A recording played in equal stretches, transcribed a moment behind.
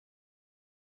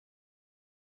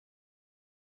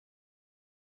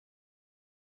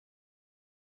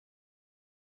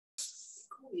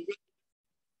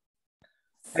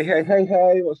Hey, hey, hey,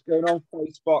 hey, what's going on,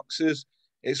 FaceBoxers?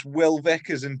 It's Will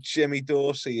Vickers and Jimmy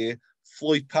Dorsey here.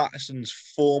 Floyd Patterson's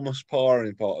former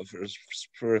sparring partner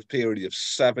for a period of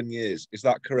 7 years. Is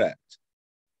that correct?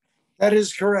 That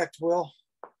is correct, Will.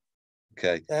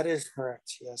 Okay. That is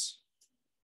correct, yes.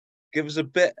 Give us a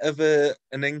bit of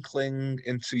an inkling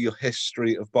into your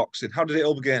history of boxing. How did it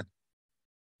all begin?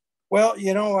 Well,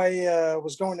 I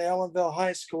was going to Ellenville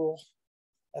High School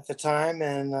at the time,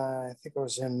 and I think I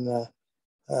was in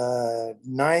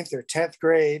ninth or 10th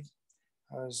grade.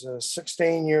 I was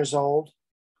 16 years old,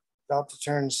 about to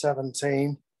turn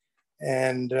 17,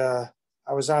 and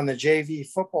I was on the JV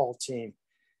football team.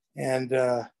 And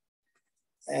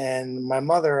my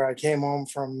mother, I came home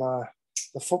from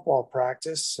the football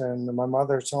practice, and my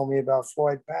mother told me about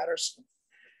Floyd Patterson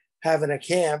having a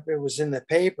camp. It was in the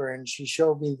paper, and she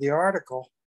showed me the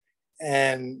article,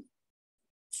 and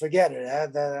forget it.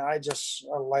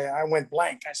 I went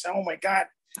blank. I said, "Oh my God,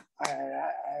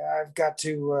 I've got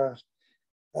to."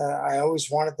 I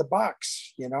always wanted the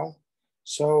box,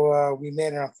 So we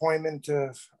made an appointment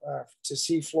to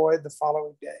see Floyd the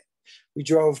following day. We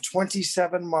drove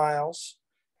 27 miles,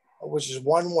 which is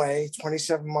one way,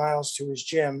 27 miles to his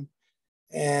gym,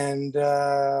 and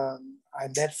I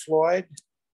met Floyd.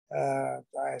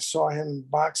 I saw him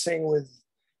boxing with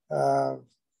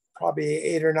probably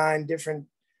 8 or 9 different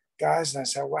guys. And I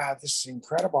said, wow, this is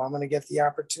incredible. I'm going to get the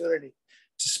opportunity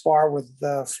to spar with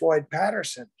Floyd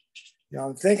Patterson.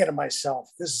 I'm thinking to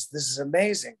myself, this is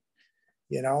amazing.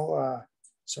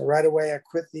 So right away I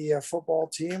quit the football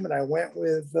team, and I went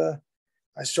with,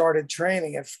 I started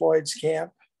training at Floyd's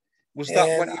camp. Was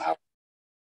that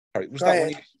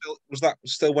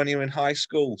still when you were in high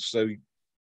school? So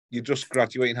you just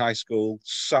graduated high school,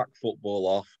 sacked football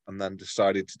off, and then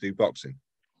decided to do boxing?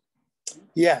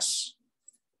 Yes.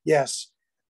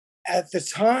 At the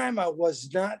time, I was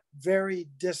not very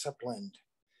disciplined.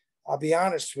 I'll be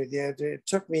honest with you. It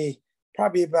took me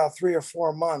probably about 3 or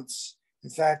 4 months. In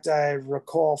fact, I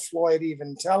recall Floyd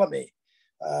even telling me,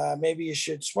 maybe you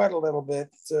should sweat a little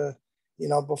bit,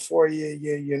 before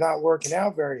you're not working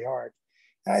out very hard.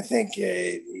 And I think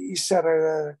he said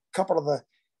a couple of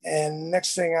and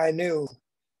next thing I knew,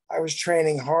 I was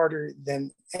training harder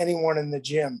than anyone in the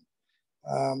gym.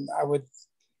 I would,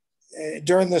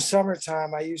 during the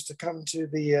summertime, I used to come to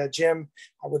the gym.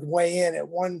 I would weigh in at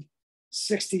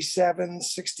 167,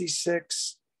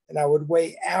 66, and I would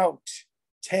weigh out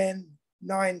 10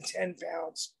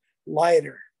 pounds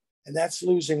lighter. And that's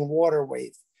losing water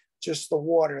weight, just the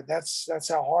water. That's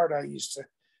how hard I used to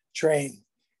train.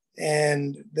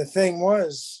 And the thing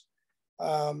was,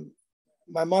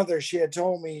 my mother, she had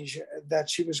told me that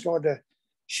she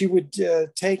would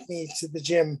take me to the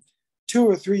gym 2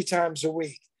 or 3 times a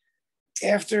week.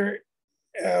 After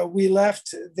we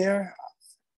left there,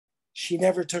 she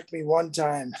never took me one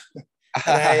time.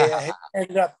 And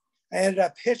I ended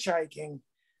up hitchhiking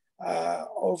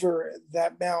over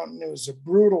that mountain. It was a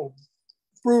brutal,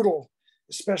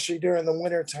 especially during the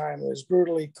wintertime. It was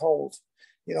brutally cold,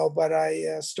 but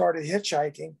I started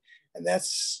hitchhiking, and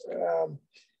that's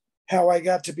how I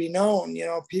got to be known.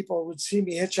 People would see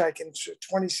me hitchhiking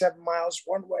 27 miles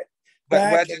one way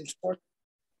back.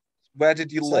 Where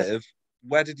did you live?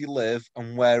 Where did you live,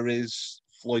 and where is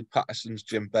Floyd Patterson's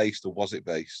gym based, or was it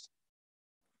based?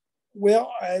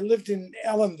 Well, I lived in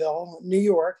Ellenville, New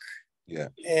York. Yeah.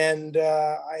 And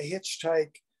I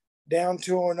hitchhiked down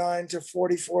 209 to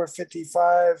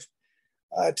 4455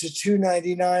 to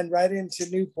 299 right into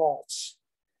New Paltz.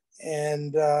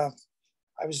 And I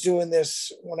was doing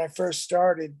this when I first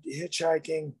started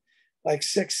hitchhiking, like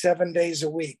 6-7 days a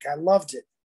week. I loved it.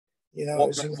 It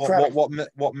was incredible.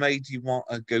 What made you want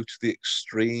to go to the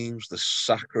extremes, the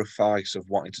sacrifice of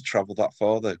wanting to travel that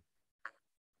far, though?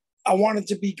 I wanted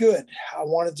to be good. I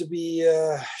wanted to be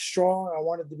strong. I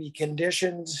wanted to be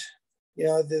conditioned.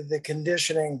 The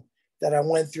conditioning that I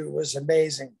went through was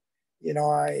amazing.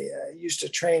 I used to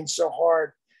train so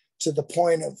hard to the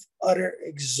point of utter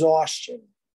exhaustion,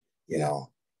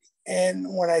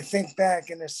 And when I think back,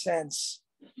 in a sense,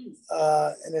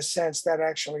 that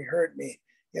actually hurt me,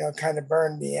 kind of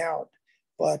burned me out.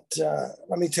 But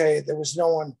let me tell you, there was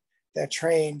no one that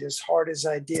trained as hard as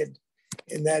I did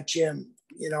in that gym.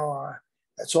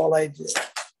 That's all I did.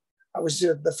 I was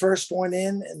the first one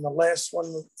in and the last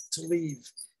one to leave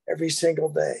every single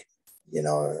day.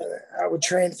 I would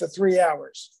train for 3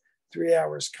 hours,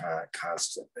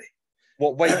 constantly.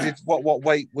 What weight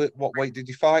did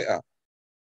you fight at?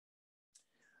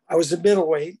 I was a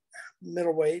middleweight,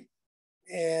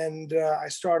 and I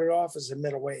started off as a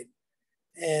middleweight,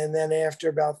 and then after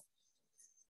about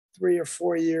 3 or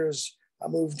 4 years, I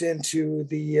moved into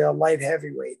the light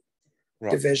heavyweight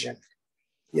division.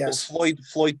 Yes. Well,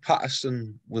 Floyd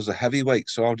Patterson was a heavyweight.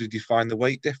 So how did you find the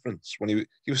weight difference when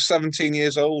he was 17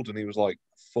 years old and he was like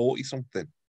 40 something?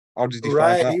 How did you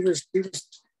find that?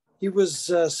 He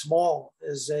was small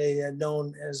as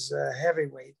known as a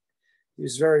heavyweight. He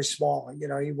was very small. You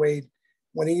know, he weighed,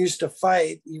 when he used to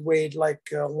fight, he weighed like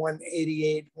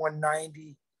 188,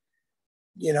 190.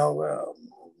 You know,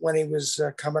 when he was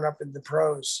coming up in the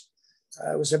pros,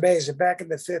 it was amazing. Back in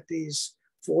the 50s,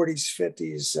 40s,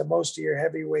 50s, most of your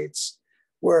heavyweights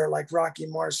were like Rocky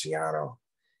Marciano.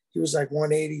 He was like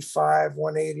 185,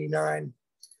 189.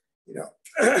 You know,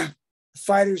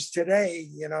 fighters today,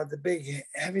 you know, the big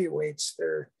heavyweights,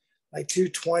 they're like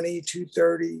 220,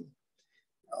 230,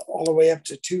 all the way up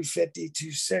to 250,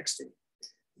 260,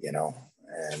 you know.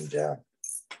 And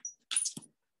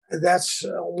that's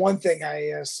one thing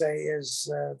I say is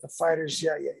the fighters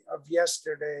of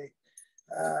yesterday,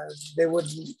 they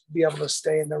wouldn't be able to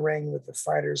stay in the ring with the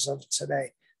fighters of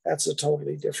today. That's a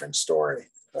totally different story.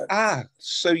 But,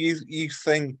 so you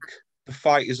think the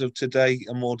fighters of today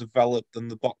are more developed than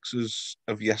the boxers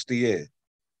of yesteryear?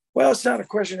 Well, it's not a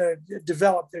question of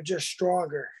develop. They're just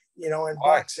stronger, you know, in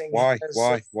boxing. Why?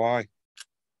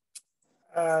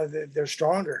 They're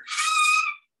stronger.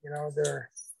 You know,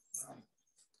 they're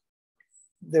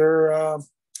I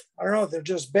don't know, they're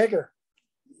just bigger.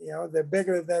 You know, they're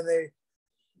bigger than they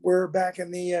were back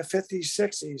in the 50s,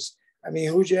 60s. I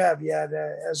mean, who'd you have? You had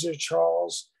Ezra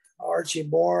Charles, Archie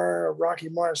Moore, Rocky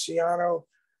Marciano,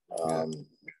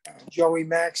 Joey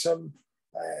Maxim,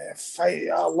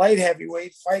 light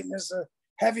heavyweight fighting as a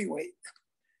heavyweight,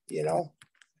 you know.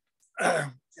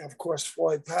 Of course,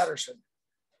 Floyd Patterson,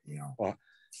 you know. Well,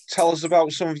 tell us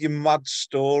about some of your mad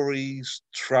stories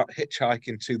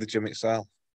hitchhiking to the gym itself.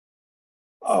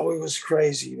 Oh, it was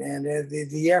crazy, man.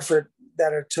 The effort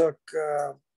that it took.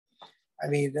 I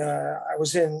mean, I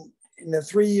was in the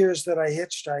 3 years that I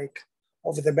hitchhiked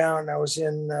over the mountain, I was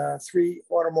in 3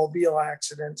 automobile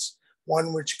accidents,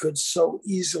 one which could so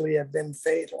easily have been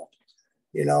fatal.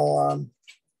 You know,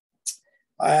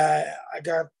 I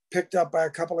got picked up by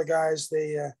a couple of guys.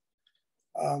 I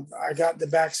got in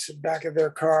the back of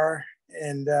their car,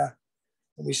 and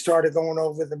we started going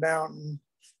over the mountain.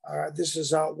 This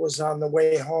was on the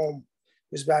way home.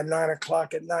 It was about 9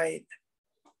 o'clock at night,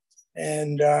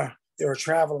 and they were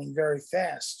traveling very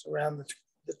fast around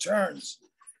the turns.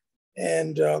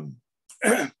 And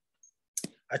I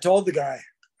told the guy,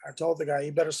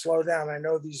 you better slow down. I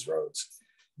know these roads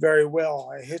very well.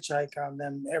 I hitchhike on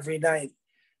them every night.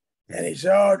 And he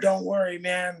said, oh, don't worry,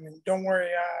 man. Don't worry.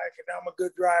 I'm a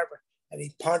good driver. And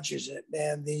he punches it,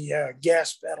 man, the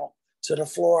gas pedal to the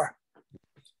floor.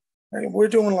 And we're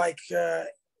doing like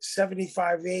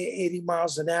 75, 80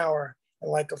 miles an hour in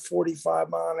like a 45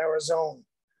 mile an hour zone.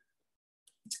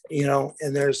 You know,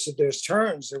 and there's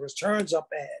turns. There was turns up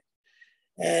ahead.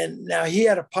 And now he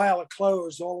had a pile of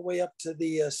clothes all the way up to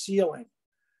the ceiling.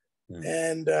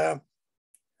 And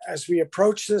as we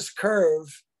approached this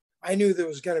curve, I knew there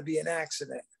was going to be an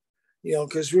accident, you know,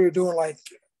 because we were doing like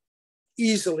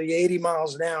easily 80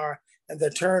 miles an hour and the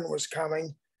turn was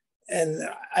coming. And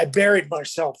I buried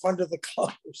myself under the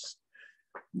clothes.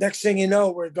 Next thing you know,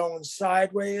 we're going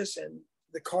sideways and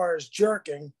the car is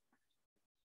jerking.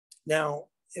 Now,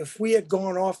 if we had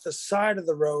gone off the side of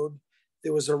the road,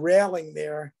 there was a railing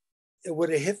there. It would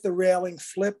have hit the railing,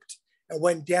 flipped, and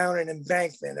went down an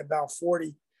embankment about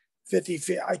 40, 50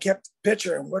 feet. I kept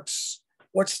picturing what's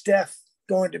death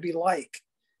going to be like?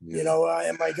 Yeah. You know,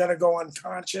 am I going to go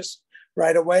unconscious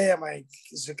right away?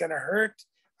 Is it going to hurt?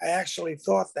 I actually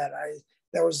thought that.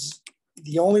 That was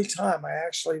the only time I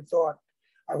actually thought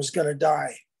I was going to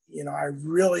die. You know, I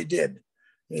really did.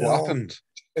 What happened?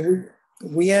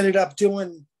 We ended up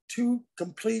doing 2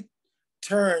 complete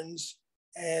turns,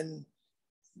 and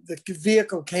the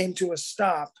vehicle came to a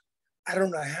stop. I don't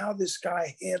know how this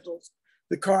guy handled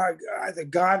the car. Either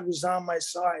God was on my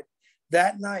side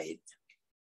that night,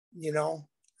 you know,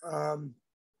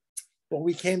 but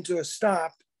we came to a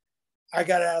stop. I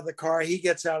got out of the car. He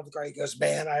gets out of the car. He goes,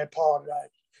 man, I apologize.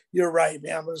 You're right,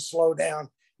 man. I'm going to slow down.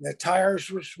 And the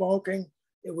tires were smoking.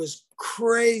 It was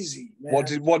crazy, man.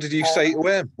 What did you say to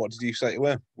him? What did you say to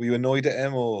him? Were you annoyed at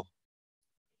him or?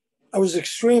 I was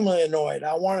extremely annoyed.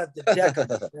 I wanted to deck him.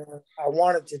 I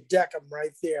wanted to deck him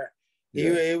right there.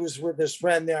 Yeah. He was with his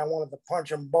friend there. I wanted to punch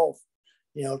them both,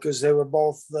 you know, because they were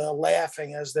both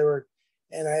laughing as they were,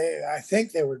 and I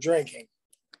think they were drinking.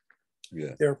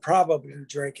 Yeah. They were probably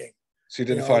drinking. So you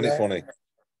didn't find it funny?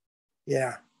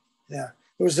 Yeah. Yeah.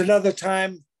 There was another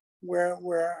time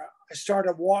where I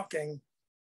started walking.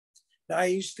 Now, I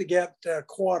used to get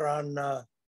caught on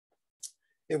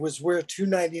It was where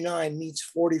 299 meets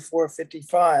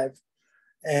 4455.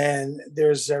 And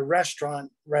there's a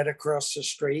restaurant right across the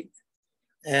street.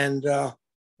 And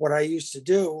what I used to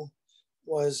do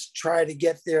was try to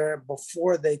get there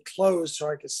before they closed so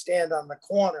I could stand on the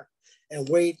corner and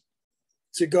wait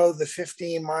to go the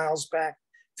 15 miles back,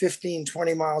 15,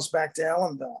 20 miles back to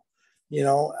Ellenville. You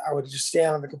know, I would just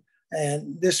stand on the,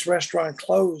 and this restaurant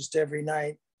closed every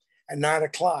night at 9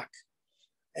 o'clock.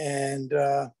 And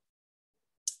I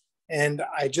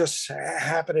just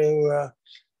happened to,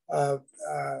 I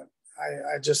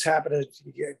just happened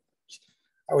to get,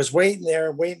 I was waiting,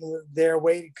 no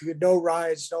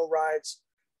rides.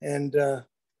 And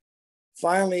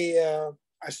finally, I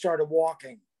started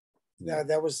walking. Now,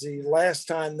 that was the last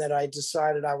time that I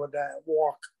decided I would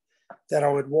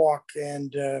walk,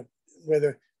 and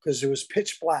because it was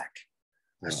pitch black.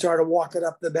 I started walking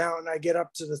up the mountain. I get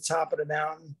up to the top of the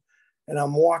mountain and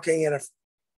I'm walking at a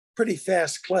pretty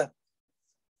fast clip,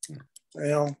 you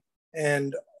know,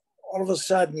 and all of a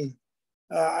sudden,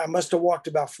 I must have walked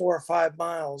about 4 or 5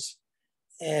 miles,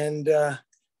 and I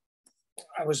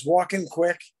was walking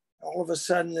quick. All of a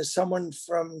sudden, there's someone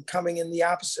from coming in the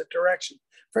opposite direction.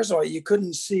 First of all, you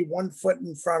couldn't see 1 foot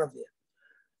in front of you.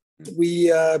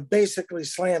 We basically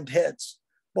slammed heads.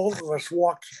 Both of us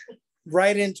walked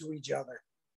right into each other.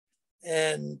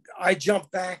 And I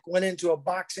jumped back, went into a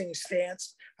boxing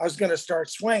stance. I was going to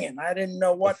start swinging. I didn't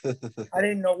know what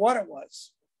it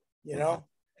was, you know,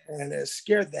 and it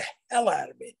scared the hell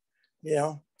out of me, you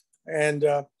know. And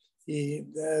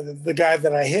the guy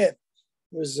that I hit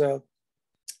was a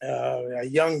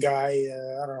young guy,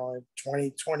 I don't know,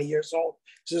 20 years old.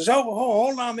 He says, oh,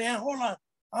 hold on, man, hold on.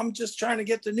 I'm just trying to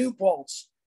get to New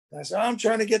Paltz. I said, I'm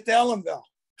trying to get to Ellenville.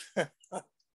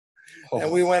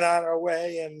 And we went on our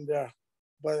way, and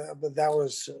but that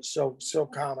was so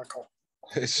comical.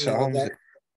 It sounds.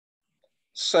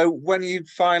 So when you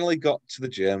finally got to the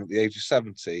gym at the age of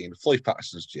 17, Floyd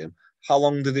Patterson's gym, how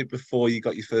long did it before you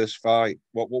got your first fight?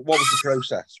 What was the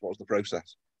process? What was the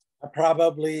process? I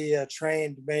probably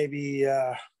trained maybe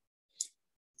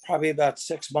probably about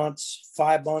 6 months,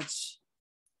 5 months,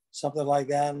 something like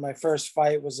that. And my first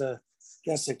fight was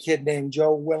against a kid named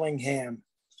Joe Willingham.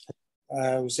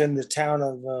 It was in the town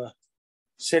of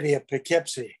city of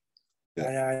Poughkeepsie. Yeah.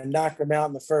 And I knocked him out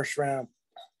in the first round.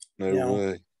 No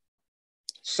way.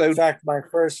 So, in fact, my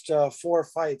first 4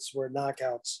 fights were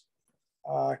knockouts,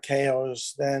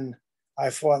 KOs. Then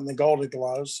I fought in the Golden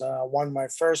Gloves. Won my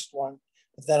first one,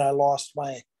 but then I lost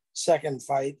my second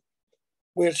fight,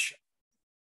 which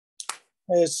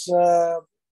is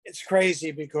it's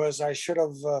crazy because I should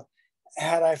have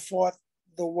had I fought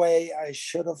the way I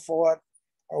should have fought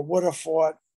or would have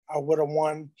fought, I would have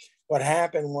won. What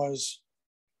happened was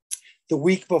the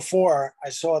week before I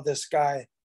saw this guy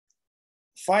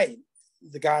fight,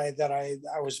 the guy that I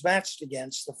was matched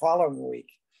against the following week.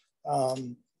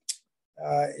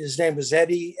 His name was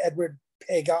Edward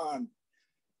Pagan.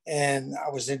 And I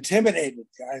was intimidated.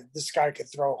 This guy could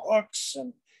throw hooks,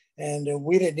 and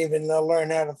we didn't even learn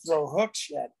how to throw hooks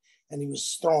yet. And he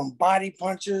was throwing body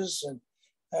punches. And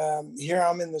here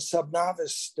I'm in the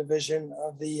sub-novice division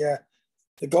of the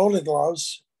Golden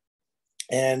Gloves.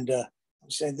 And I'm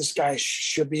saying this guy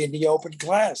should be in the open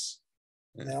class,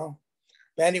 you know.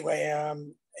 But anyway,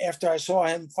 after I saw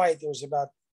him fight, there was about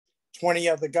 20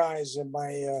 other guys that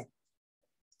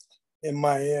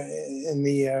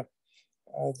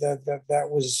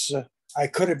was I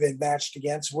could have been matched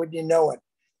against. Wouldn't you know it?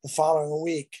 The following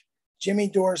week, Jimmy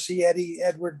Dorsey,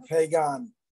 Edward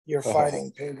Pagan, you're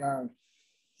fighting Pagan,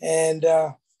 and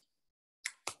I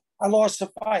lost the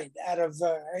fight.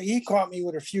 He caught me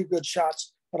with a few good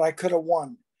shots, but I could have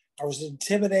won. I was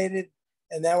intimidated,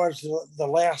 and that was the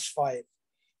last fight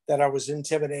that I was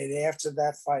intimidated. After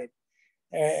that fight,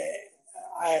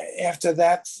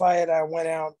 I went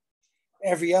out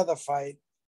every other fight.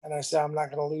 And I said, I'm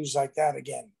not going to lose like that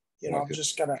again. You know, okay. I'm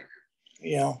just going to,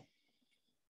 you know,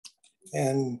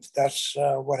 and that's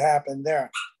what happened there.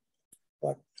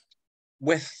 But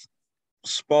with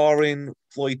sparring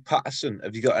Floyd Patterson,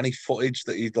 have you got any footage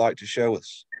that you'd like to show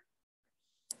us?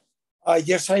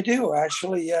 Yes, I do.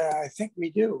 Actually, I think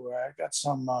we do. I got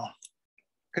some.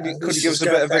 Could you give us a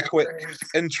bit of a quick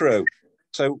intro?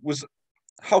 So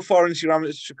how far into your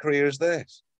amateur career is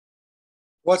this?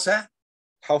 What's that?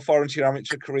 How far into your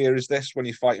amateur career is this when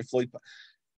you're fighting Floyd?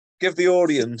 Give the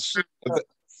audience a bit.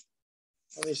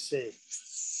 Let me see.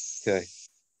 Okay.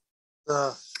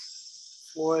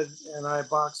 Floyd and I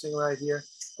boxing right here.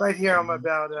 Right here, I'm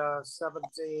about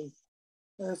 17.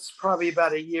 It's probably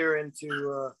about a year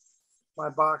into my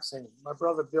boxing. My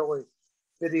brother Billy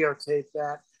videotaped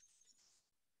that.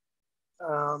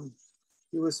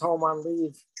 he was home on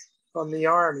leave from the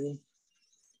Army,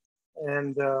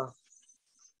 and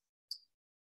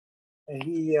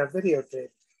he videotaped.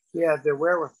 He had the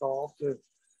wherewithal to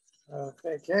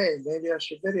think, hey, maybe I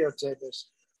should videotape this.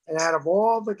 And out of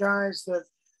all the guys that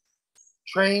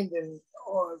trained and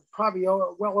probably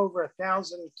well over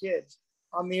 1,000 kids,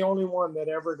 I'm the only one that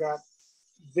ever got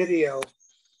video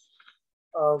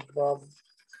of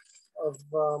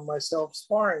myself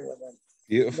sparring with him.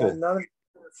 Beautiful. None of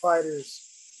the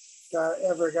fighters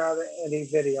ever got any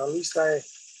video. At least I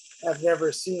have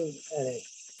never seen any.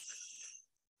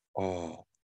 Oh,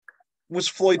 was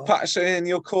Floyd Patterson in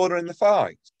your corner in the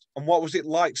fight? And what was it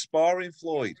like sparring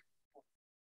Floyd?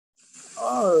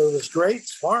 Oh, it was great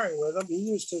sparring with him. He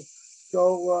used to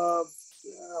go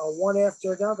one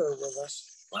after another with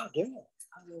us. Wow, give me.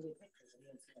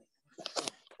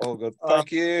 Oh, good.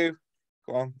 Thank you.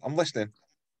 Go on, I'm listening.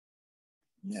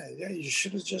 Yeah, you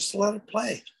should have just let it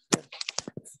play.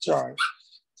 It's all right.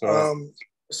 It's all right.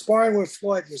 Sparring with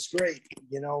Floyd was great.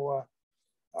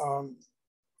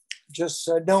 Just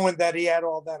knowing that he had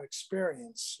all that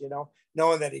experience,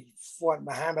 knowing that he fought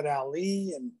Muhammad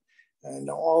Ali and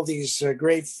all these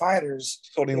great fighters.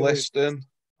 Sonny Liston.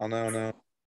 I know.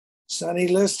 Sonny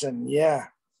Liston, yeah.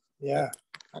 I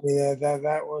mean,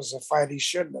 that was a fight he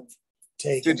shouldn't have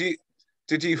taken.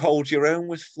 Did you hold your own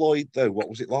with Floyd though? What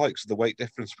was it like? So the weight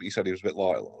difference, but you said he was a bit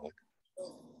lighter.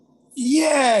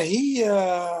 Yeah, he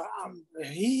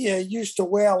used to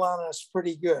wail on us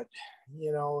pretty good.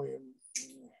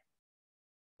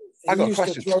 I got a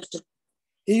question.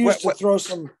 He used to throw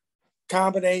some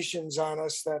combinations on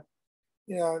us that,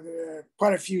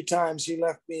 quite a few times he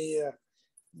left me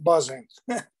buzzing.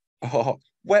 I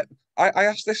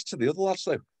asked this to the other lads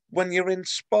though. When you're in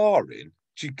sparring,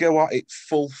 do you go at it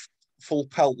full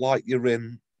pelt like you're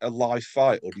in a live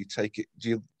fight, or do you take it?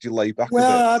 Do you lay back? Well,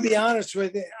 a bit?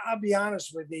 I'll be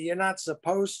honest with you. You're not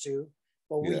supposed to,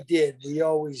 but we did. We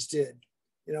always did.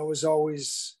 It was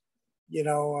always,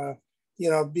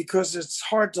 because it's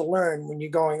hard to learn when you're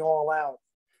going all out.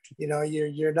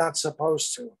 You're not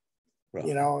supposed to.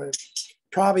 Right.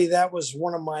 Probably that was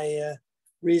one of my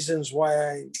reasons why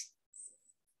I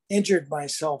injured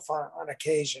myself on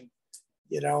occasion.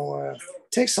 It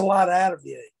takes a lot out of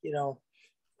you.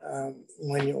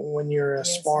 When you're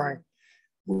sparring.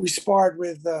 We sparred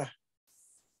with.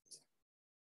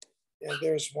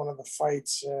 There's one of the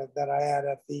fights that I had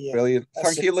at the. Brilliant.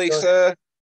 Thank you, Lisa.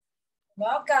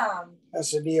 Welcome.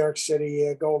 That's the New York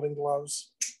City Golden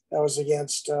Gloves. That was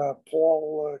against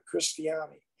Paul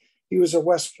Christiani. He was a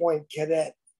West Point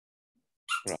cadet.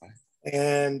 Right.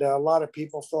 And a lot of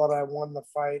people thought I won the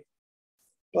fight,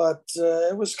 but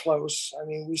it was close. I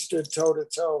mean, we stood toe to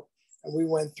toe, and we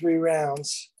went 3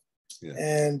 rounds. Yeah.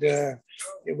 And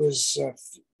it was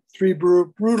 3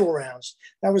 brutal rounds.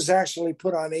 That was actually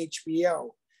put on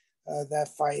HBO, that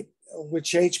fight,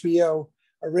 which HBO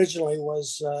originally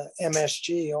was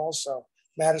MSG also,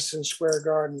 Madison Square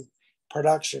Garden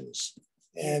Productions.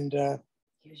 And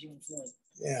here's you and Floyd.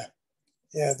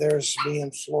 Yeah, there's me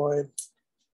and Floyd.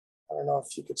 I don't know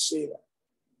if you could see that.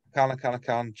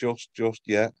 Can. Just,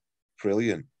 yeah.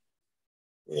 Brilliant.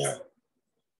 Yeah,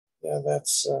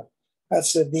 that's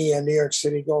the New York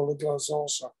City Golden Gloves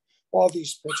also. All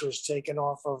these pictures taken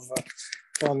off of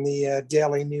from the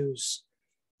Daily News,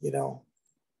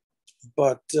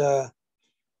 But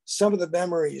some of the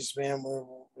memories, man,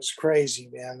 was crazy,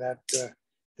 man. That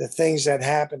the things that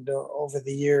happened over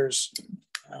the years.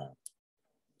 I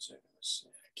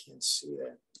can't see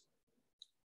that.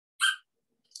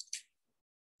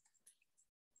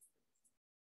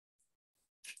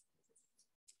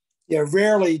 Yeah,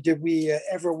 rarely did we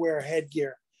ever wear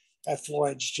headgear at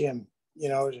Floyd's gym.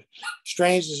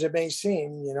 Strange as it may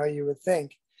seem, you would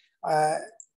think.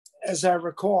 As I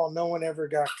recall, no one ever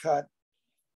got cut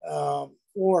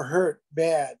or hurt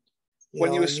bad.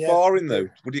 When you were sparring, though,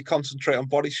 would you concentrate on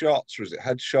body shots, or is it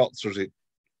head shots, or is it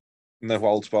no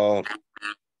holds barred?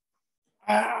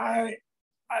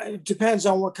 It depends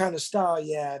on what kind of style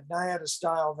you had. And I had a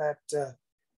style that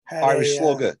had Irish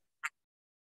slugger.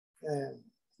 No,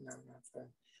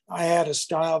 I had a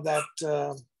style that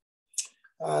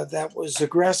that was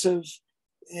aggressive,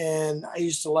 and I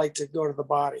used to like to go to the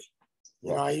body.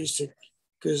 I used to,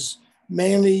 because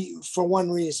mainly for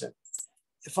one reason.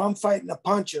 If I'm fighting a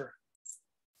puncher,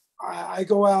 I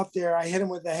go out there, I hit him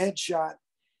with a headshot.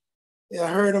 I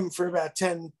hurt him for about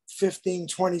 10, 15,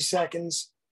 20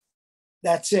 seconds.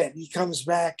 That's it. He comes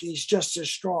back. He's just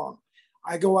as strong.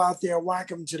 I go out there,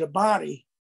 whack him to the body.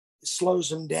 It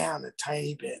slows him down a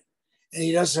tiny bit. And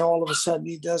he doesn't, all of a sudden,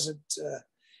 he does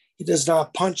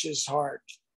not punch as hard.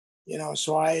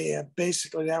 So I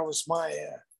basically, that was my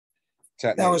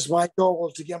That was my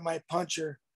goal, to get my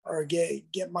puncher or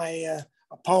get my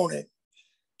opponent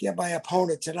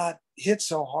to not hit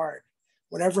so hard.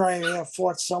 Whenever I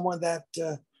fought someone that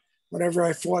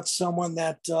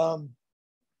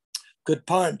could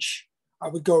punch, I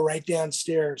would go right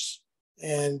downstairs,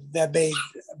 and that made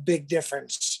a big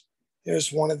difference.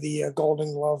 There's one of the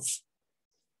Golden Glove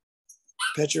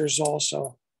pitchers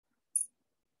also.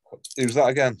 Who's that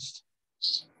against?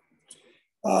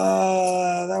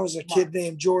 That was a kid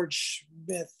named George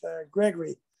Smith,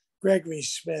 Gregory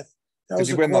Smith. That was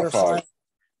Did you win that fight?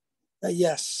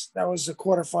 Yes, that was the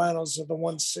quarterfinals of the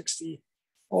 160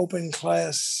 open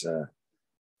class.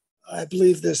 I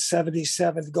believe the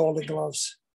 77 Golden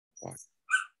Gloves. Right.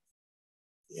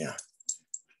 Yeah.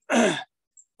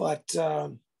 But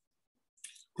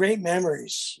great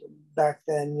memories back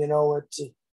then, you know.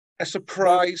 A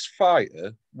surprise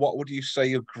fighter, what would you say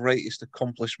your greatest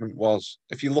accomplishment was?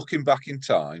 If you're looking back in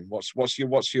time, what's your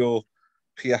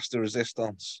pièce de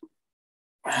résistance?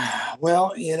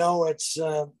 Well, you know, it's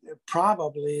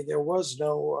probably there was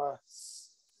no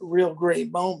real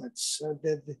great moments.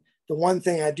 The one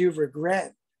thing I do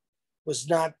regret was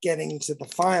not getting to the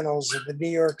finals of the New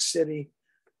York City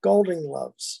Golden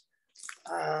Gloves.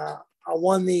 I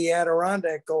won the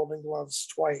Adirondack Golden Gloves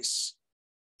twice.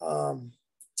 I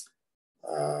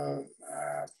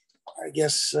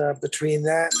guess between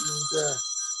that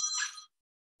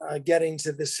and getting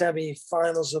to the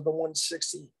semifinals of the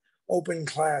 160 open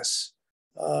class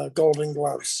Golden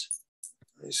Gloves.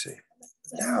 Let me see.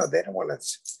 No, they don't want to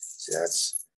see.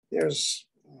 There's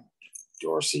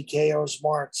Dorsey KO's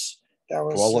Martz. That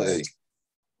was quality.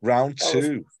 Round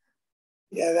two.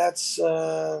 That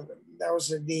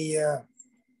was in the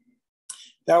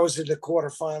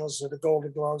quarterfinals of the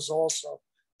Golden Gloves also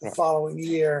the following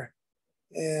year.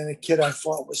 And the kid I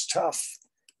fought was tough.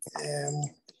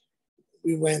 And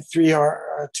we went 2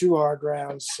 hard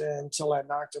rounds until I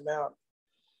knocked him out.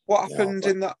 What happened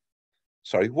in that?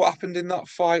 Sorry, what happened in that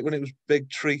fight when it was Big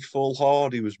Tree Full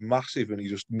Hard? He was massive and he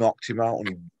just knocked him out and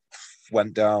he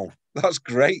went down. That's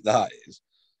great, that is.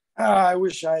 I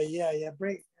wish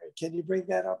can you bring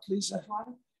that up, Lisa?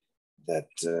 That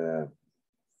the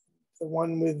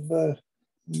one with the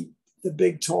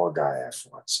big tall guy I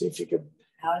fought. See if you could.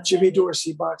 Jimmy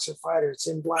Dorsey, boxer fighter. It's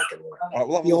in black and white. Right,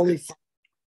 it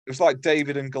was like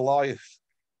David and Goliath.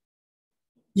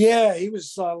 Yeah, he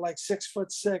was like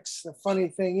 6'6". The funny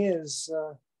thing is,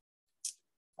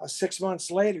 6 months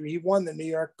later, he won the New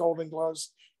York Golden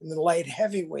Gloves in the light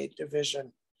heavyweight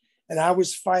division. And I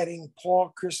was fighting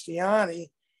Paul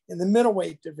Christiani in the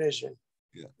middleweight division.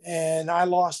 Yeah. And I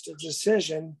lost a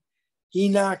decision. He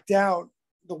knocked out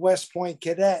the West Point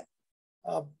cadet,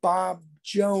 Bob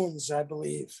Jones, I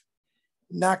believe,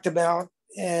 knocked him out.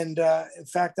 And in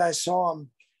fact, I saw him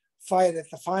fight at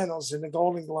the finals in the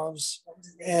Golden Gloves,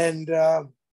 and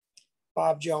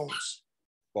Bob Jones.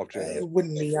 It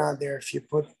wouldn't be on there if you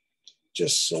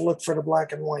just look for the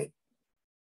black and white.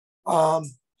 But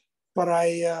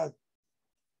I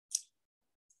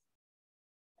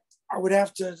would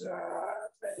have to,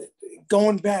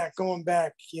 going back,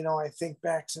 you know, I think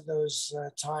back to those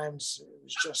times. It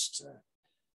was just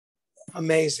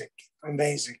amazing.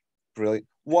 Brilliant.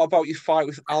 What about your fight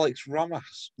with Alex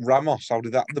Ramos? How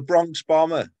did that? The Bronx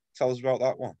Bomber. Tell us about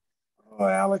that one. Oh,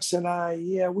 Alex and I,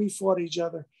 we fought each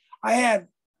other. I had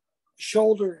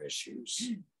shoulder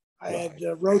issues. I had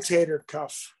rotator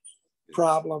cuff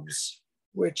problems,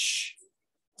 which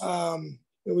it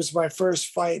was my first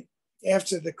fight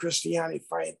after the Christiani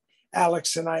fight.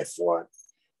 Alex and I fought.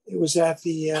 It was at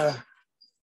the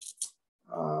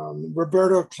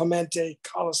Roberto Clemente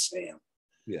Coliseum.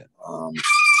 Yeah.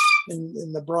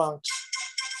 In the Bronx,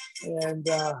 and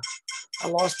I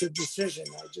lost a decision.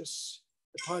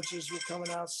 The punches were coming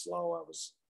out slow.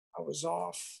 I was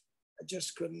off. I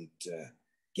just couldn't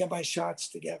get my shots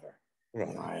together. Right.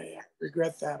 And I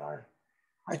regret that.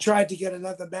 I tried to get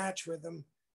another match with him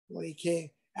when he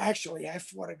came. Actually, I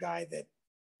fought a guy that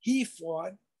he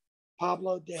fought,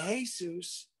 Pablo de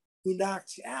Jesus, who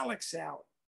knocked Alex out,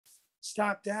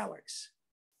 stopped Alex.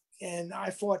 And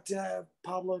I fought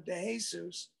Pablo de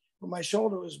Jesus, but my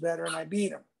shoulder was better and I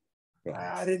beat him. Right.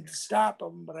 I didn't stop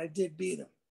him, but I did beat him.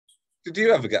 Did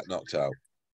you ever get knocked out?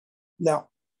 No.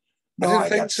 I didn't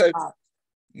think so.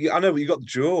 Yeah, I know, but you got the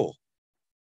jaw.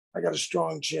 I got a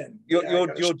strong chin. Your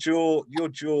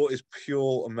jaw is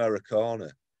pure Americana.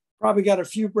 Probably got a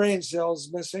few brain cells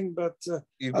missing, but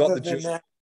you've got the jaw.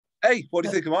 Hey, what do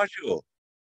you think of my jaw?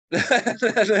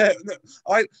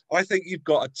 I think you've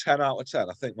got a 10 out of 10.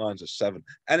 I think mine's a 7.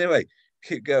 Anyway,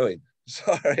 keep going.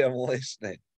 Sorry, I'm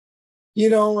listening.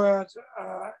 You know,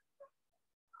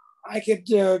 I could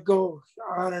go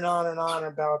on and on and on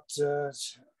about a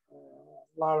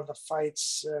lot of the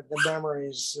fights, the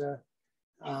memories.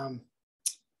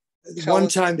 One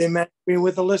time they matched me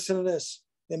with, listen to this.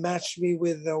 They matched me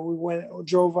with,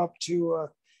 drove up to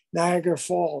Niagara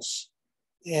Falls,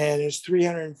 and it's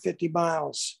 350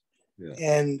 miles. Yeah.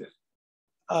 And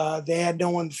they had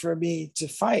no one for me to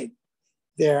fight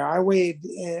there. I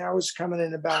was coming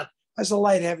in I was a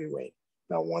light heavyweight,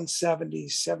 about 170,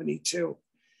 72.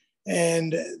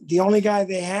 And the only guy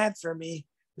they had for me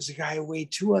was a guy who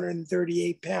weighed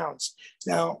 238 pounds.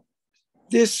 Now,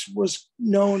 this was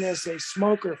known as a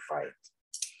smoker fight.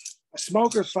 A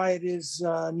smoker fight is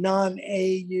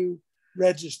non-AU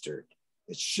registered.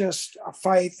 It's just a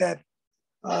fight that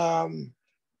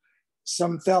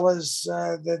some fellas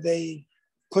that they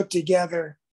put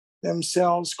together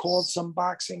themselves, called some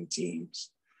boxing teams,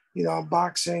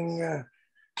 boxing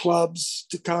clubs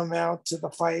to come out to the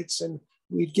fights, and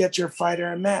we'd get your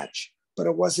fighter a match, but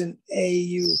it wasn't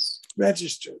AU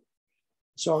registered.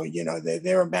 So,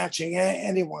 they were matching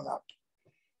anyone up.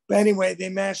 But anyway, they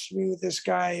matched me with this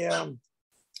guy,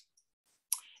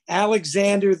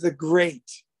 Alexander the Great.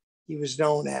 He was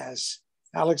known as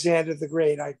Alexander the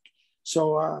Great.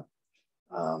 The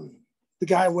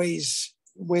guy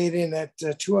weighed in at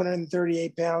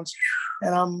 238 pounds,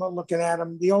 and I'm looking at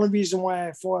him. The only reason why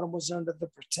I fought him was under the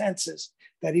pretenses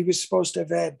that he was supposed to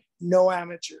have had no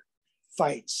amateur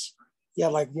fights. He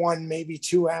had like one, maybe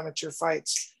two amateur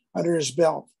fights under his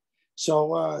belt.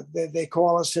 So they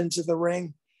call us into the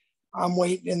ring. I'm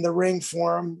waiting in the ring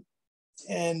for him,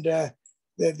 and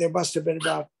there must have been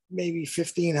about maybe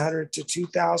 1,500 to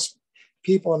 2,000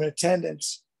 people in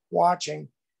attendance watching,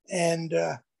 and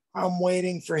I'm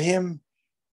waiting for him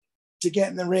to get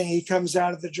in the ring. He comes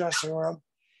out of the dressing room.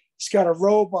 He's got a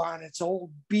robe on. It's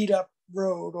old beat up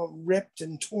robe, all ripped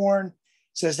and torn. It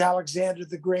says Alexander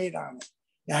the Great on it.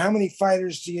 Now, how many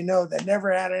fighters do you know that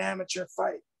never had an amateur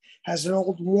fight has an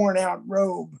old worn out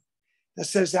robe that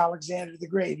says Alexander the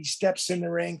Great? He steps in the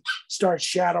ring, starts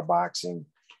shadow boxing,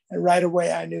 and right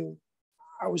away I knew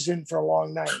I was in for a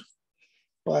long night.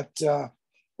 But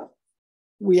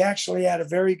we actually had a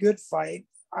very good fight.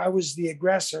 I was the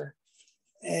aggressor,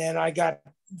 and I got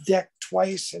decked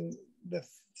twice, and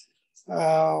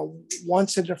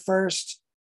once in the first,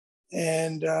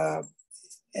 and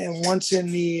once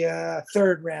in the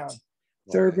third round.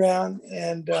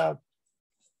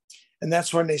 And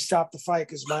that's when they stopped the fight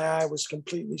because my eye was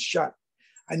completely shut.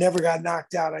 I never got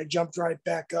knocked out. I jumped right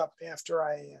back up after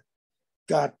I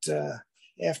got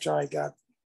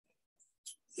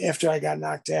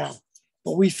knocked down.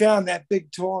 But we found that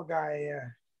big tall guy.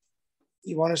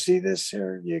 You want to see this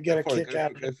here? You get a kick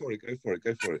out of it. Go for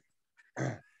it.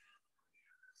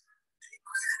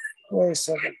 Wait a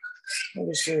second. Let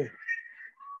me see.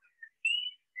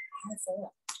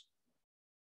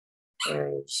 There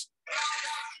it is.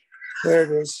 There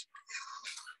it is.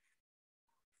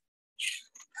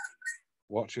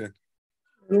 Watch it.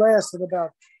 It lasted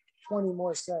about 20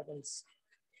 more seconds.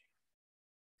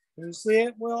 Can you see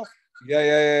it, Will?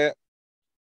 Yeah.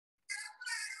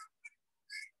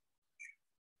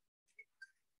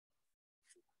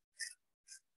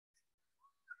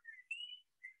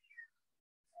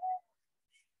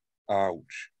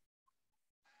 Ouch.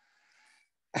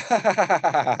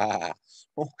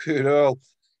 Okay, well,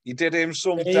 you did him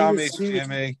some damage,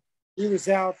 Jimmy. He was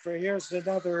out for, here's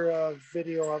another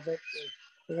video of it.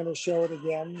 We're going to show it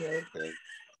again. Right? Okay.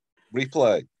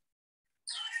 Replay.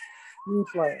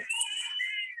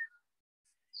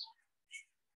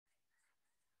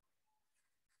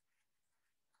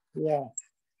 Yeah.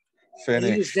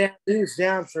 Finish. He was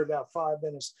down for about 5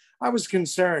 minutes. I was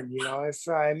concerned,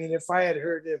 if I had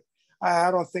heard him,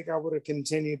 I don't think I would have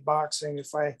continued boxing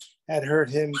if I had hurt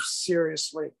him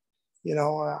seriously.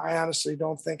 I honestly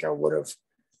don't think I would have,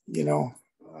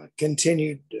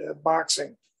 continued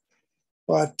boxing.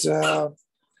 But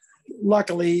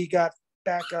luckily he got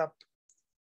back up.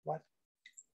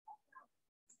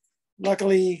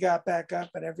 Luckily he got back up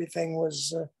and everything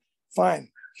was fine.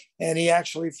 And he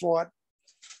actually fought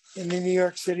in the New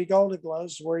York City Golden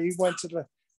Gloves, where he went to the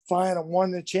final, won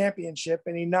the championship,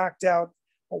 and he knocked out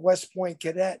a West Point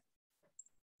cadet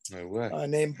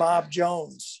named Bob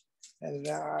Jones. And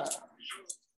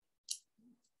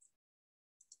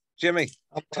Jimmy,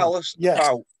 tell us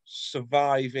about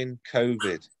surviving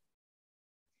COVID.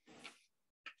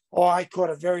 Oh, I caught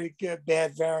a very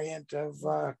bad variant of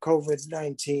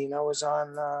COVID-19. I was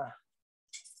on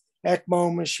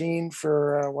ECMO machine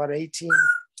for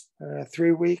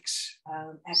 3 weeks.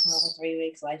 ECMO for 3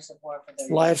 weeks, life support for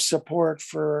 30 life support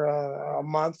for a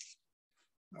month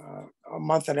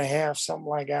and a half, something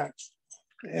like that.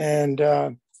 And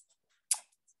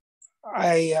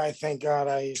I thank God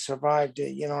I survived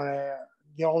it. You know,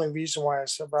 the only reason why I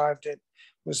survived it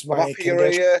was my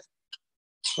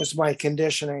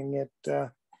conditioning. It, you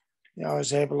know, I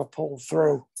was able to pull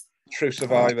through. True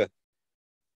survivor.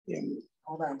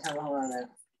 Hold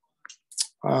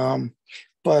on.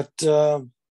 But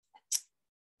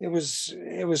it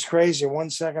was crazy. 1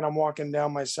 second I'm walking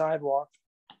down my sidewalk,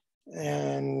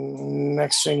 and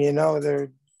next thing you know,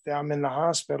 I'm in the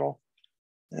hospital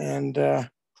and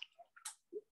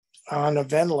on a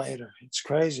ventilator. It's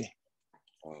crazy.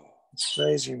 It's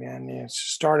crazy, man. You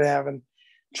started having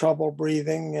trouble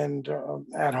breathing and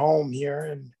at home here,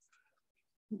 and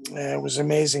it was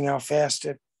amazing how fast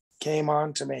it came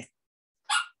on to me.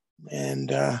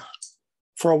 And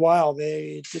for a while,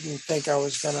 they didn't think I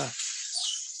was going to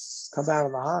come out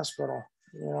of the hospital.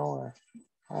 You know,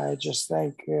 I just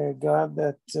thank God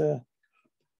that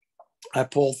I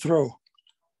pulled through.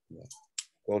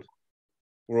 Good.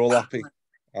 We're all happy.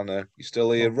 I know. You're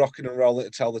still here, rocking and rolling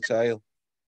to tell the tale.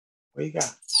 What you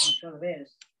got?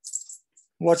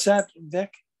 What's that,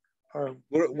 Vic? Or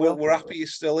we're happy you're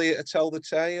still here to tell the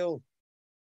tale.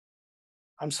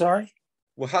 I'm sorry?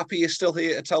 We're happy you're still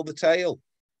here to tell the tale.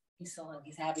 He's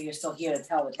happy you're still here to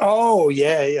tell the tale. Oh,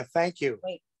 yeah. Thank you.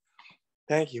 Wait.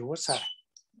 Thank you. What's that?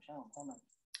 Hold on.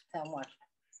 Tell him what.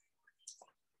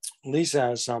 Lisa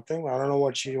has something. I don't know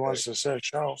what she wants to say.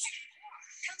 Show.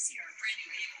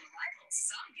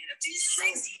 Just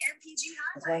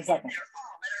 1 second.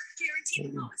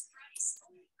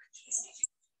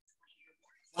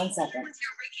 1 second.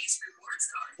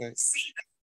 Okay.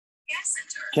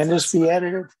 Can this be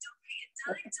edited?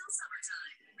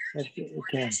 It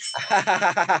can.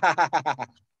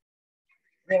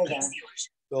 There we go.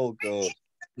 Oh, God.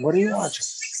 What are you watching?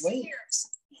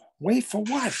 Wait for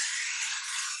what?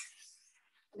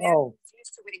 Oh.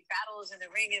 Winning battles in the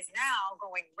ring is now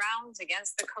going rounds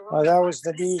against the coronavirus. Oh, that was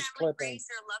the news clipping.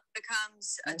 Love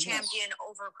becomes a champion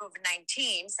over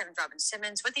COVID-19. Senator Robin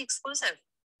Simmons with the exclusive.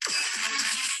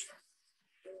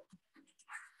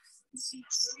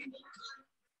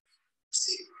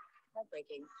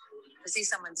 Heartbreaking to see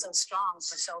someone so strong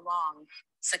for so long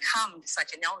succumb to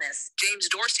such an illness. James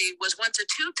Dorsey was once a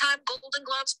two-time Golden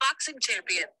Gloves boxing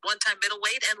champion, one-time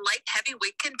middleweight and light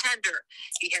heavyweight contender.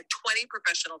 He had 20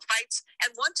 professional fights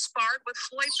and once sparred with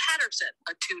Floyd Patterson,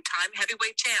 a two-time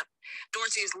heavyweight champ.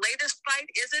 Dorsey's latest fight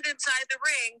isn't inside the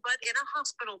ring, but in a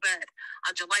hospital bed.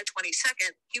 On July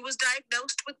 22nd, he was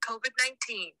diagnosed with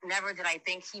COVID-19. Never did I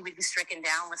think he would be stricken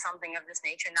down with something of this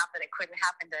nature. Not that it couldn't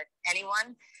happen to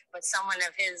anyone, but someone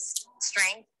of his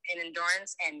strength and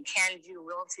endurance and can-do,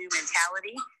 will-to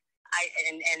mentality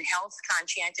and health,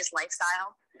 conscientious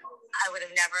lifestyle, I would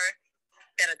have never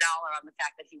bet $1 on the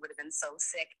fact that he would have been so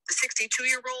sick. The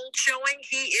 62-year-old showing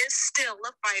he is still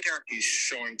a fighter. He's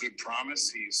showing good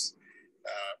promise. He's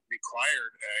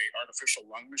required a artificial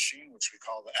lung machine, which we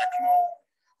call the ECMO,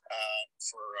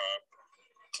 for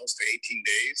close to 18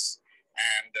 days.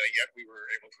 And yet we were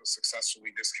able to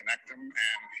successfully disconnect him,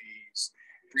 and he's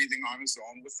breathing on his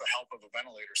own with the help of a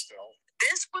ventilator still.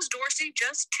 This was Dorsey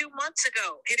just 2 months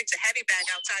ago, hitting the heavy bag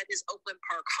outside his Oakland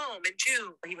Park home in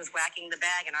June. He was whacking the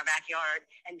bag in our backyard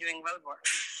and doing road work.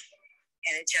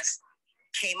 And it just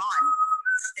came on.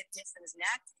 Stiffness in his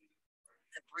neck.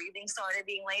 The breathing started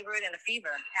being labored and a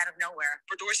fever out of nowhere.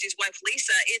 For Dorsey's wife,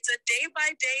 Lisa, it's a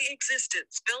day-by-day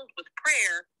existence filled with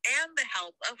prayer and the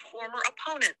help of former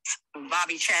opponents.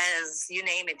 Bobby Ches, you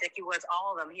name it, Dickie Woods,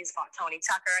 all of them. He's fought Tony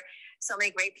Tucker. So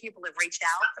many great people have reached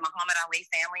out. The Muhammad Ali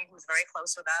family, who's very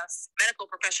close with us. Medical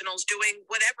professionals doing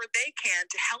whatever they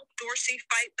can to help Dorsey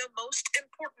fight the most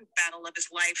important battle of his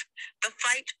life, the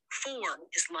fight for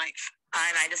his life.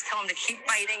 And I just tell him to keep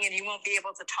fighting, and he won't be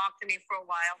able to talk to me for a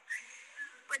while.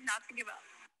 But not to give up.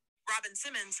 Robin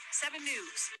Simmons, 7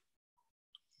 News.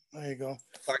 There you go.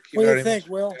 Thank you very much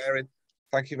for sharing.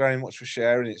 Thank you very much for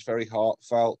sharing. It's very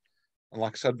heartfelt. And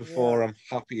like I said before, I'm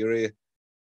happy you're here.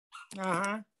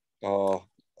 Oh,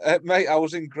 mate, I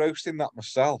was engrossed in that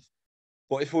myself.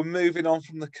 But if we're moving on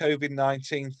from the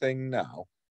COVID-19 thing now,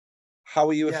 how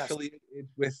are you affiliated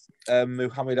with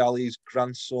Muhammad Ali's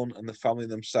grandson and the family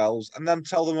themselves? And then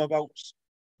tell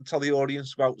the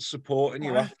audience about supporting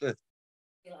you after.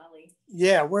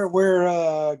 Yeah,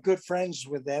 we're good friends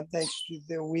with them.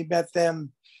 We met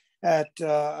them at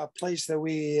a place that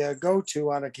we go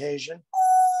to on occasion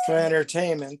for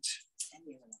entertainment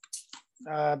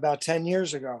about 10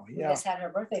 years ago. We just had her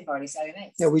birthday party Saturday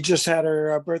night. Yeah, we just had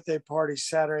her birthday party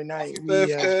Saturday night.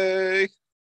 Birthday!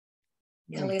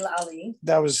 Khalil Ali.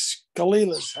 That was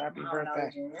Khalila's happy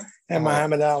birthday. And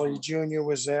Muhammad Ali Jr.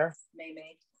 was there.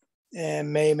 May.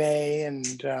 And May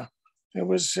and It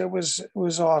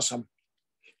was awesome.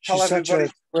 Tell She's such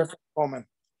everybody, a terrific woman.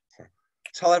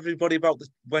 tell everybody about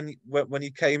when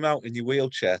you came out in your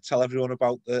wheelchair. Tell everyone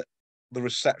about the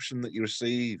reception that you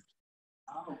received.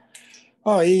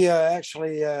 Oh, he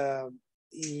actually I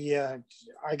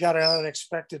got an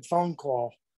unexpected phone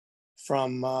call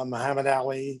from Muhammad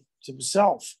Ali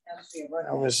himself.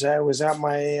 I was at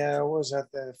my was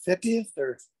that the 50th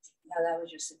or No, that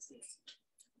was your 60th.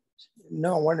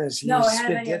 no, when is he? No, it had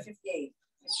been your 58.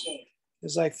 58. It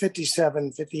was like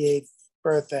 57, 58th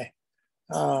birthday.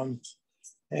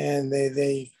 And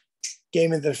they gave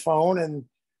me the phone, and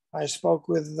I spoke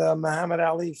with Muhammad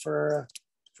Ali for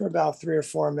about 3 or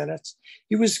 4 minutes.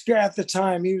 He was, at the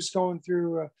time, he was going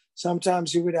through,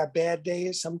 sometimes he would have bad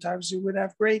days, sometimes he would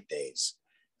have great days.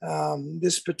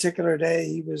 This particular day,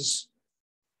 he was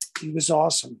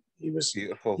awesome. He was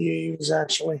Beautiful. He was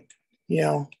actually, you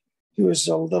know, he was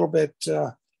a little bit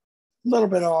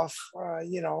off,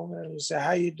 you know. And he said,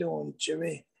 "How you doing,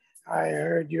 Jimmy? I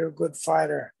heard you're a good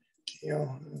fighter," you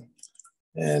know.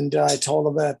 And I told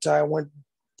him that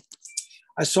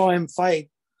I saw him fight.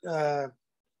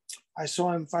 I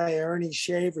saw him fight Ernie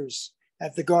Shavers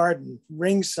at the Garden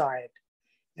ringside,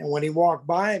 and when he walked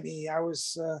by me, I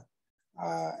was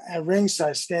at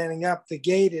ringside standing up. The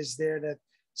gate is there that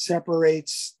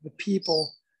separates the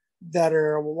people that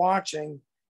are watching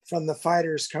from the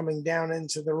fighters coming down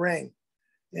into the ring.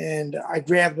 And I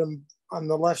grabbed him on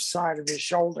the left side of his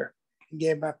shoulder and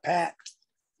gave him a pat,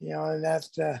 you know, and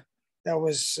that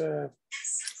was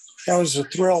a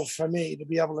thrill for me to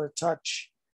be able to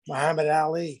touch Muhammad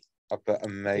Ali. I bet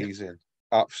amazing.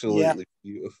 Absolutely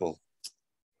beautiful.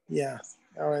 Yeah,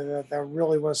 that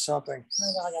really was something.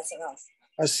 Oh, no, I got something else.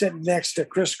 I was sitting next to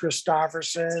Chris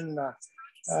Christopherson.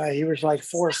 He was like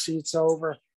 4 seats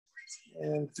over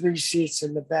and 3 seats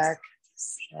in the back.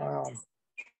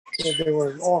 There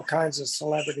were all kinds of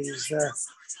celebrities there.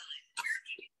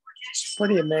 It's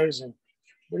pretty amazing.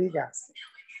 What do you got?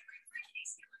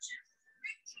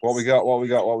 What we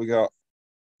got?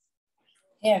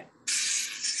 Here.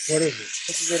 What is it?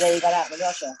 This is the day you got out. Maybe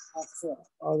I'll show. I'll see it.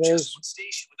 Oh, there's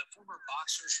Station with a former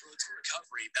boxer's road to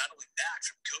recovery, battling back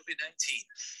from COVID-19.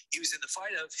 He was in the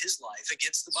fight of his life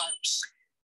against the virus.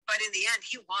 But in the end,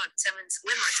 he won. Simmons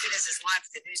win like it is his life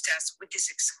at the news desk with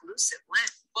this exclusive win.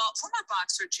 Well, former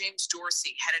boxer James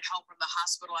Dorsey headed home from the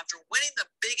hospital after winning the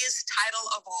biggest title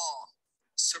of all,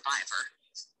 Survivor.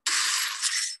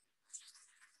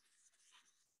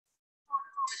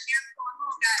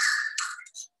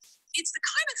 It's the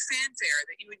kind of fanfare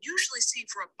that you would usually see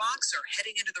for a boxer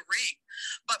heading into the ring.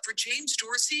 But for James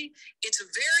Dorsey, it's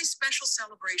a very special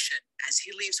celebration as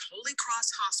he leaves Holy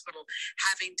Cross Hospital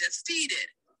having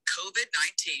defeated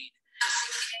COVID-19.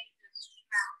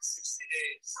 60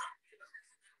 days.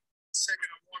 Second,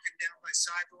 I'm walking down my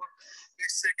sidewalk.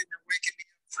 Next second, they're waking me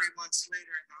up 3 months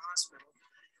later in the hospital.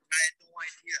 I had no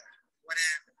idea what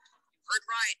happened. Heard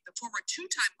right. The former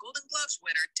 2-time Golden Gloves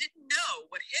winner didn't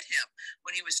know what hit him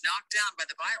when he was knocked down by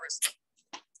the virus.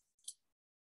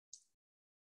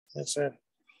 that's it.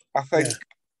 I think,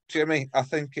 Jimmy, I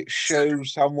think it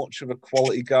shows how much of a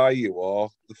quality guy you are.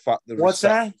 The fact that What's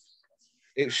that?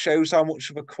 It shows how much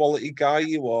of a quality guy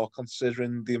you are,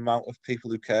 considering the amount of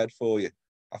people who cared for you.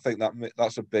 I think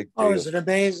that's a big deal. Oh, it's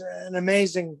an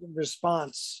amazing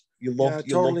response. You love,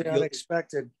 totally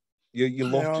unexpected. You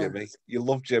love Jimmy. You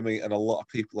love Jimmy, and a lot of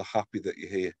people are happy that you're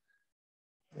here.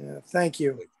 Yeah, thank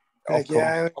you. Thank you.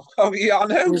 Yeah, I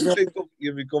know.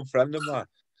 You're a good friend of mine.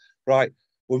 Right,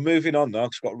 we're moving on now.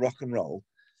 It's got rock and roll.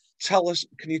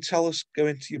 Can you tell us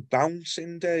going to your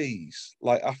bouncing days,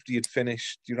 like after you'd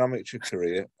finished your amateur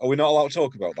career? Are we not allowed to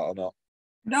talk about that or not?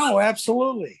 No,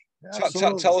 absolutely.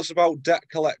 Tell us about debt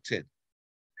collecting.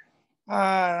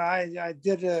 I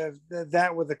did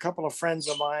that with a couple of friends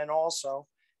of mine also.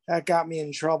 That got me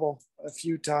in trouble a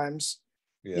few times,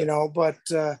 you know, but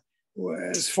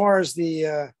as far as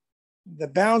the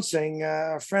bouncing,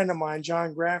 a friend of mine,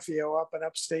 John Graffio, up in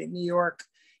upstate New York,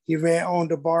 he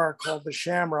owned a bar called the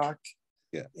Shamrock.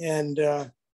 Yeah.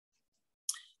 And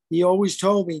he always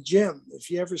told me, Jim, if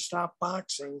you ever stop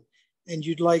boxing and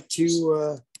you'd like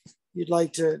to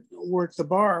work the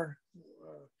bar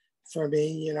for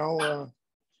me, you know,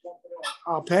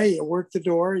 I'll pay you. Work the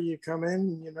door. You come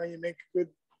in, you know, you make a good,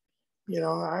 you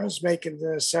know, I was making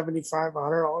 $75,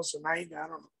 $100 a night. I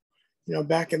don't know, you know,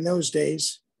 back in those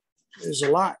days, it was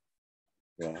a lot,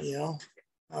 you know,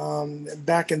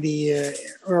 back in the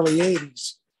early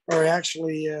 80s, or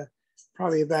actually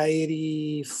probably about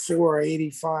 84,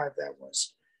 85, that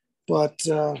was. But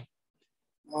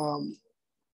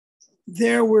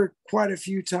there were quite a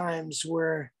few times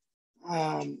where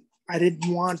I I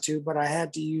didn't want to, but I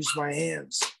had to use my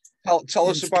hands. Tell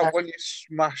us In about fact- when you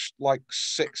smashed like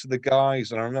 6 of the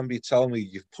guys, and I remember you telling me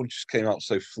your punches came out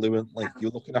so fluently.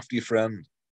 You're looking after your friend.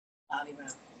 Bobby Brown.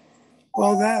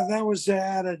 Well, that was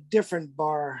at a different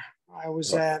bar. I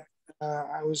was Right.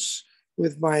 I was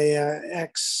with my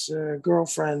ex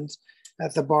girlfriend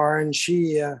at the bar, and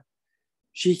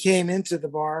she came into the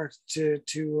bar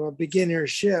to begin her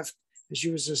shift, and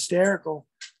she was hysterical,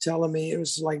 telling me it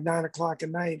was like 9 o'clock at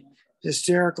night,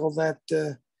 hysterical that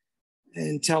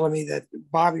and telling me that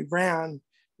Bobby Brown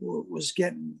was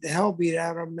getting the hell beat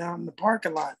out of him out in the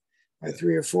parking lot by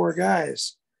 3 or 4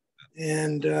 guys,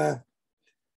 and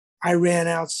I ran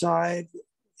outside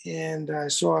and I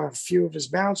saw a few of his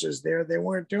bouncers there. They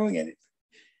weren't doing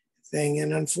anything,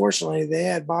 and unfortunately, they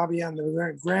had Bobby on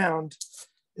the ground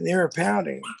and they were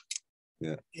pounding him.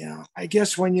 Yeah. You know, I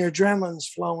guess when your adrenaline's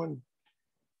flowing,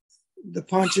 the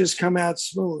punches come out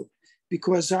smooth,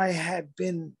 because I had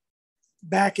been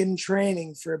back in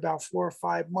training for about 4 or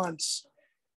 5 months.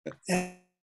 And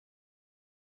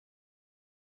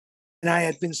I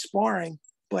had been sparring,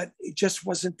 but it just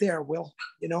wasn't there, Will.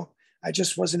 You know, I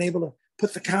just wasn't able to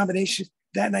put the combination.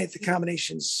 That night, the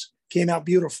combinations came out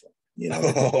beautiful. You know,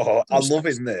 Oh, I'm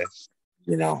loving this.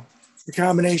 you know, the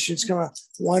combinations come out.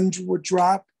 One would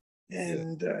drop,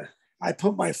 and I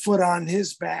put my foot on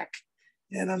his back,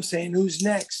 and I'm saying, "Who's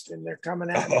next?" And they're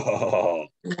coming at me Oh,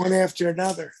 one after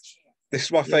another. this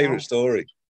is my You favorite know. story.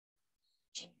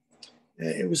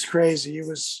 It was crazy. It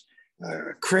was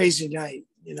a crazy night.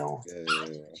 You know.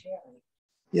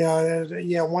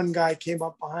 Yeah, one guy came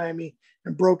up behind me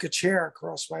and broke a chair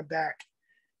across my back.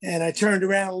 And I turned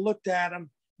around and looked at him,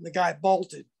 and the guy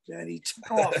bolted and he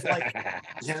took off like,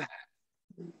 yeah,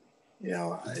 you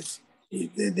know,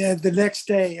 the next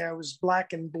day I was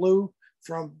black and blue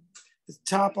from the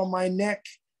top of my neck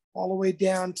all the way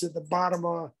down to the bottom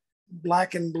of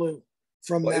black and blue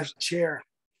from Well, that chair.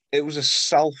 It was a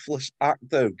selfless act,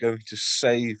 though, going to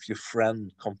save your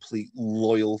friend, complete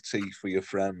loyalty for your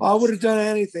friend. I would have done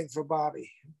anything for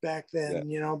Bobby back then. Yeah.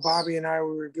 You know, Bobby and I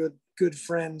were good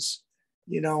friends,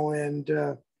 you know,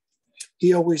 and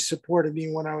he always supported me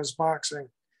when I was boxing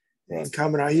and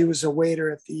coming out. He was a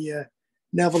waiter at the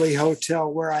Neville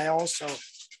Hotel, where I also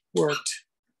worked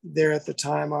there at the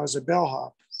time. I was a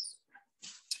bellhop,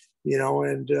 you know,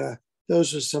 and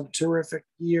those are some terrific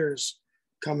years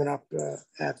coming up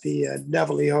at the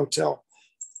Neville Hotel.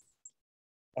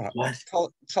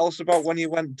 Tell us about when you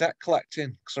went debt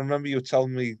collecting, because I remember you were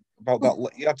telling me about that.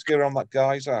 You had to go around that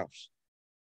guy's house.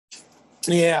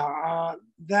 Yeah,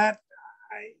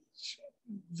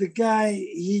 the guy,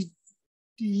 he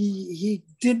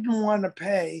didn't want to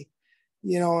pay.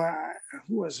 You know,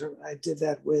 who was it? I did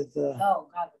that with. Oh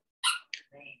God.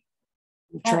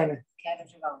 I'm trying to.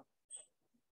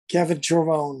 Kevin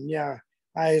Trevone. Yeah,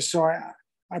 I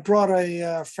brought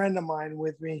a friend of mine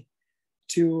with me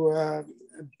to a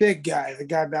big guy, the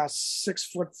guy about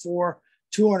 6'4",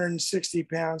 260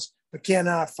 pounds, but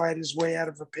cannot fight his way out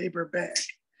of a paper bag.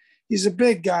 He's a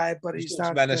big guy, but he's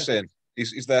not menacing.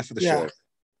 He's there for the show.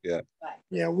 Yeah.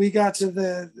 Yeah, we got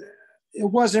to it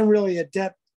wasn't really a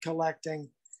debt collecting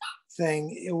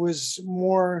thing. It was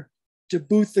more to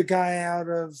boot the guy out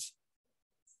of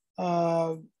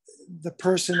the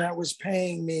person that was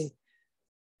paying me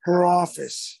her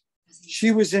office.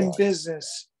 She was in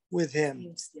business with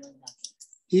him.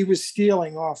 He was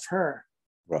stealing off her.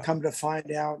 Right. Come to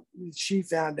find out, she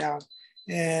found out,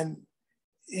 and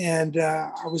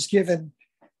I was given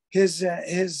his.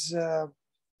 I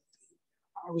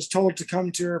was told to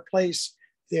come to her place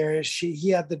there. He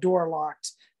had the door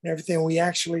locked and everything. We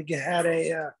actually had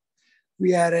a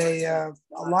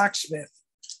locksmith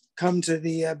come to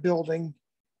the building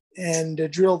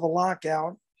and drill the lock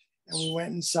out. And we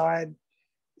went inside,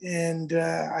 and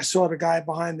I saw the guy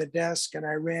behind the desk, and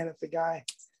I ran at the guy.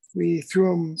 We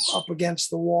threw him up against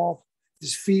the wall.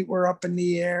 His feet were up in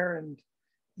the air, and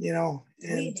you know,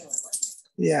 and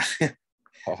yeah.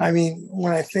 I mean,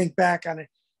 when I think back on it,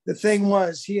 the thing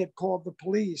was, he had called the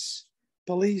police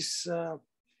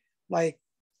like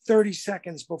 30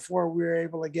 seconds before we were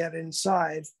able to get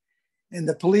inside, and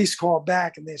the police called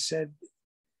back and they said,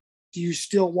 "Do you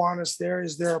still want us there?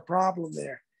 Is there a problem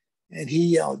there?" And he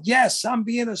yelled, "Yes, I'm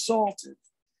being assaulted."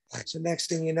 So next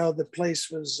thing you know, the place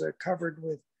was covered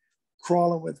with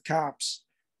crawling with cops,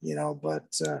 you know,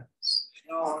 but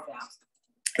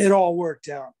it all worked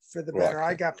out for the better.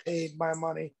 Right. I got paid my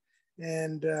money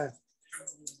and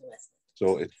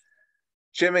sorted.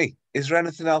 Jimmy, is there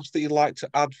anything else that you'd like to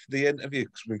add for the interview?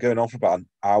 Because we've been going on for about an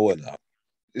hour now.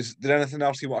 Is there anything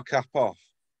else you want to cap off?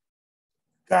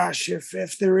 Gosh,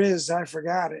 if there is, I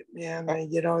forgot it, man.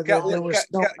 You know, Get, there was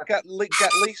no. get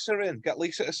Lisa in. Get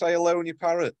Lisa to say hello in your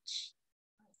parrots.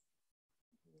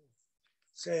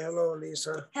 Say hello,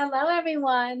 Lisa. Hello,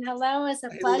 everyone. Hello, it's a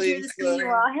pleasure to see you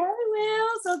all. Hey, Will,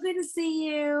 so good to see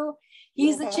you.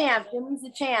 He's the champ. Jimmy's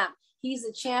the champ. He's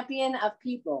a champion of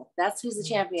people. That's who's the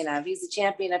champion of. He's the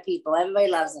champion of people.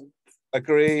 Everybody loves him.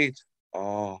 Agreed.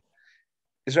 Oh,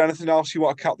 is there anything else you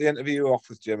want to cap the interview off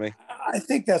with, Jimmy? I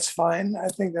think that's fine.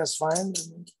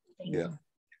 Yeah.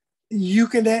 You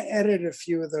can edit a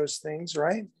few of those things,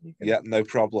 right? Yeah, no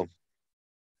problem.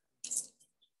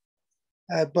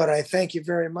 But I thank you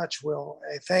very much, Will.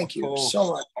 I thank you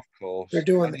so much. Of course. For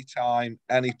doing anytime,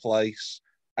 any place,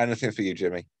 anything for you,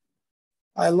 Jimmy.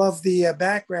 I love the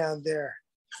background there.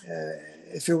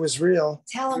 If it was real.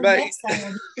 Tell him Mate, next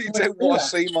time. You don't want to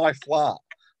see my flat.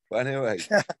 But anyway,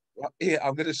 yeah,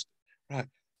 I'm going to... Right.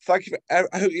 Thank you. I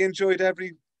hope you enjoyed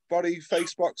everybody.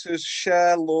 FaceBoxers,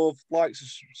 share, love, like,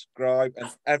 subscribe, and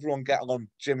everyone get on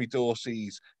Jimmy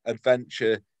Dorsey's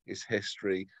adventure, his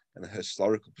history, and the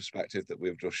historical perspective that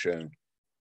we've just shown.